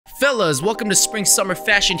Fellas, welcome to Spring Summer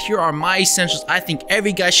Fashion. Here are my essentials I think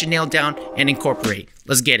every guy should nail down and incorporate.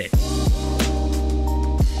 Let's get it.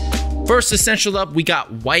 First essential up, we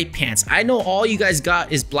got white pants. I know all you guys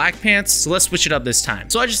got is black pants, so let's switch it up this time.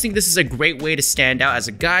 So I just think this is a great way to stand out as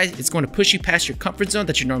a guy. It's going to push you past your comfort zone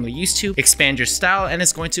that you're normally used to, expand your style, and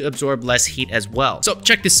it's going to absorb less heat as well. So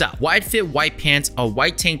check this out. Wide fit white pants, a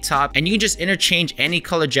white tank top, and you can just interchange any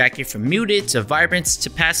color jacket from muted to vibrant to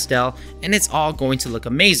pastel, and it's all going to look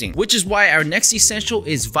amazing. Which is why our next essential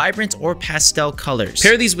is vibrant or pastel colors.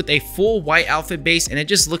 Pair these with a full white outfit base and it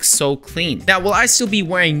just looks so clean. Now, will I still be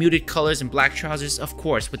wearing muted colors and black trousers? Of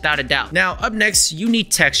course, without a doubt. Now, up next, you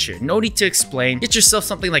need texture. No need to explain. Get yourself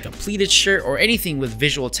something like a pleated shirt or anything with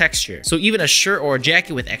visual texture. So even a shirt or a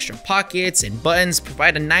jacket with extra pockets and buttons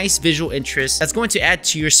provide a nice visual interest that's going to add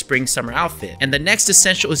to your spring summer outfit. And the next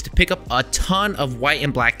essential is to pick up a ton of white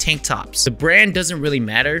and black tank tops. The brand doesn't really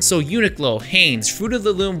matter, so Uniqlo, Hanes, Fruit of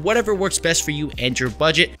the Loom, whatever works best for you and your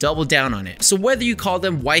budget, double down on it. So whether you call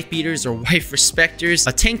them wife beaters or wife respecters,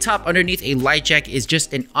 a tank top underneath a light jacket is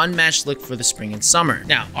just an unmatched look for the spring and summer.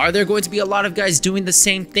 Now, are there going to be a lot of guys doing the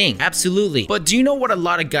same thing? Absolutely. But do you know what a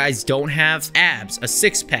lot of guys don't have? Abs, a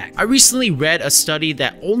six-pack. I recently read a study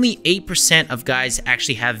that only 8% of guys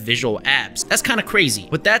actually have visual abs. That's kind of crazy,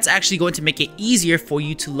 but that's actually going to make it easier for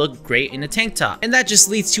you to look great in a tank top. And that just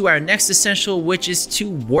leads to our next essential, which is to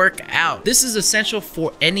work out. This is essential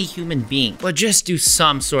for any human being, but just do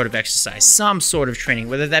some sort of exercise, some sort of training,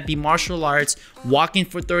 whether that be martial arts, walking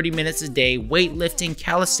for 30 minutes a day, weightlifting,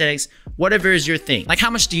 calisthenics, whatever is your thing. Like, how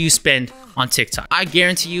much do you spend on TikTok? I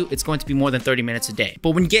guarantee you it's going to be more than 30 minutes a day.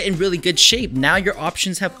 But when you get in really good shape, now your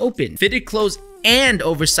options have opened. Fitted clothes and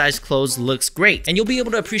oversized clothes looks great, and you'll be able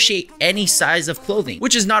to appreciate any size of clothing,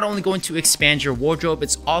 which is not only going to expand your wardrobe,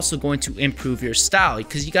 it's also going to improve your style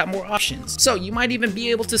because you got more options. So you might even be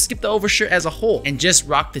able to skip the overshirt as a whole and just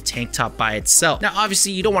rock the tank top by itself. Now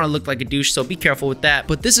obviously you don't want to look like a douche, so be careful with that,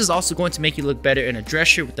 but this is also going to make you look better in a dress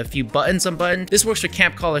shirt with a few buttons unbuttoned. This works for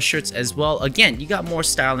camp collar shirts as well. Again, you got more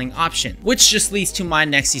styling options, which just leads to my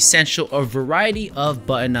next essential, a variety of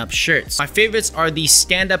button-up shirts. My favorites are the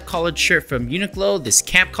stand-up collared shirt from Uniqlo, this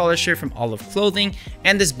camp collar shirt from Olive Clothing,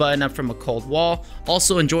 and this button up from A Cold Wall.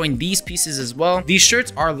 Also enjoying these pieces as well. These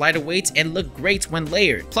shirts are lighter weight and look great when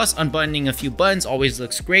layered. Plus, unbuttoning a few buttons always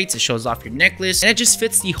looks great. It shows off your necklace and it just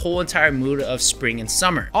fits the whole entire mood of spring and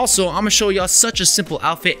summer. Also, I'm gonna show y'all such a simple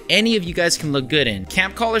outfit any of you guys can look good in.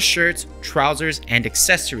 Camp collar shirts, trousers, and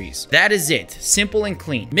accessories. That is it. Simple and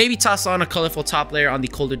clean. Maybe toss on a colorful top layer on the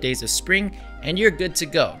colder days of spring and you're good to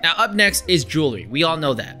go. Now up next is jewelry. We all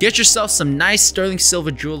know that. Get yourself some nice sterling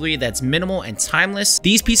silver jewelry that's minimal and timeless.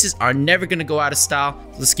 These pieces are never gonna go out of style.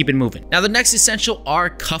 Let's keep it moving. Now the next essential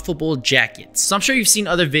are cuffable jackets. So I'm sure you've seen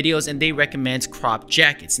other videos and they recommend crop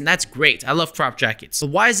jackets, and that's great. I love crop jackets. So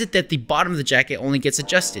why is it that the bottom of the jacket only gets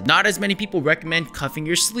adjusted? Not as many people recommend cuffing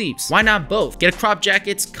your sleeves. Why not both? Get a crop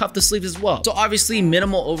jacket, cuff the sleeves as well. So obviously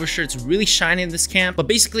minimal overshirts really shine in this camp, but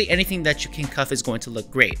basically anything that you can cuff is going to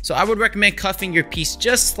look great. So I would recommend cuffing your piece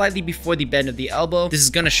just slightly before the bend of the elbow. This is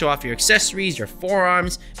going to show off your accessories, your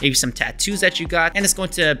forearms, maybe some tattoos that you got, and it's going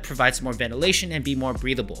to provide some more ventilation and be more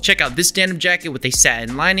breathable. Check out this denim jacket with a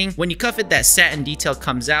satin lining. When you cuff it, that satin detail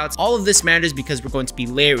comes out. All of this matters because we're going to be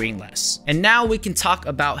layering less. And now we can talk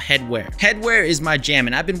about headwear. Headwear is my jam,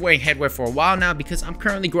 and I've been wearing headwear for a while now because I'm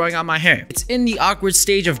currently growing out my hair. It's in the awkward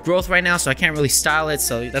stage of growth right now, so I can't really style it,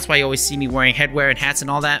 so that's why you always see me wearing headwear and hats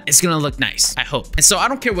and all that. It's gonna look nice, I hope. And so I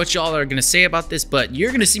don't care what y'all are gonna say about this, but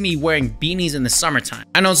you're gonna see me wearing beanies in the summertime.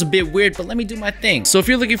 I know it's a bit weird, but let me do my thing. So if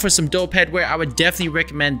you're looking for some dope headwear, I would definitely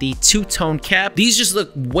recommend the two-tone cap. These just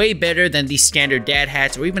look way better than the standard dad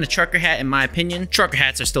hats or even a trucker hat in my opinion. Trucker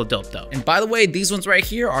hats are still dope though. And by the way, these ones right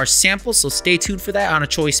here are samples, so stay tuned for that on A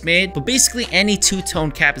Choice Made. But basically any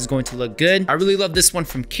two-tone cap is going to look good. I really love this one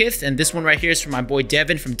from Kith, and this one right here is from my boy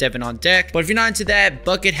Devin from Devin on Deck. But if you're not into that,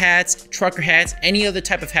 bucket hats, trucker hats, any other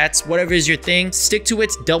type of hats, whatever is your thing, stick to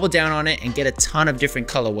it, double down on it, and get a ton of different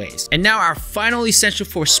colorways. And now our final essential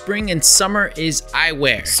for spring and summer is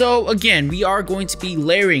eyewear. So again, we are going to be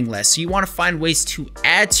layering less, so you want to find ways to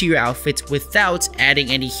add to your outfit without adding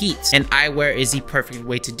any heat. And eyewear is the perfect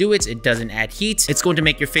way to do it. It doesn't add heat. It's going to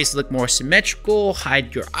make your face look more symmetrical,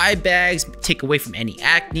 hide your eye bags, take away from any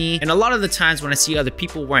acne. And a lot of the times when I see other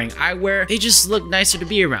people wearing eyewear, they just look nicer to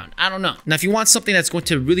be around. I don't know. Now if you want something that's going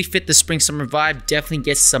to really fit the spring summer vibe, definitely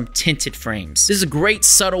get some tinted frames. This is a great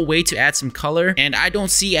subtle way to add some some color, and I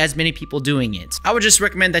don't see as many people doing it. I would just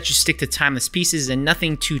recommend that you stick to timeless pieces and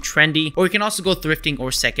nothing too trendy, or you can also go thrifting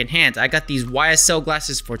or secondhand. I got these YSL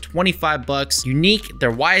glasses for 25 bucks. Unique,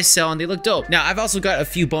 they're YSL and they look dope. Now, I've also got a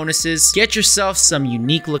few bonuses. Get yourself some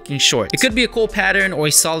unique looking shorts. It could be a cool pattern or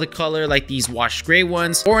a solid color like these washed gray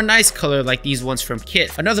ones, or a nice color like these ones from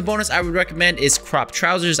Kith. Another bonus I would recommend is crop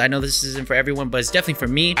trousers. I know this isn't for everyone, but it's definitely for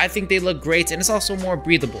me. I think they look great and it's also more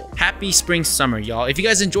breathable. Happy spring summer, y'all. If you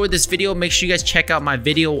guys enjoyed this video, make sure you guys check out my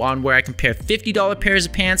video on where I compare $50 pairs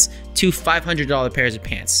of pants to $500 pairs of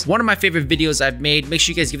pants. One of my favorite videos I've made. Make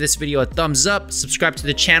sure you guys give this video a thumbs up, subscribe to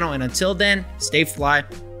the channel, and until then, stay fly.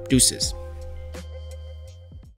 Deuces.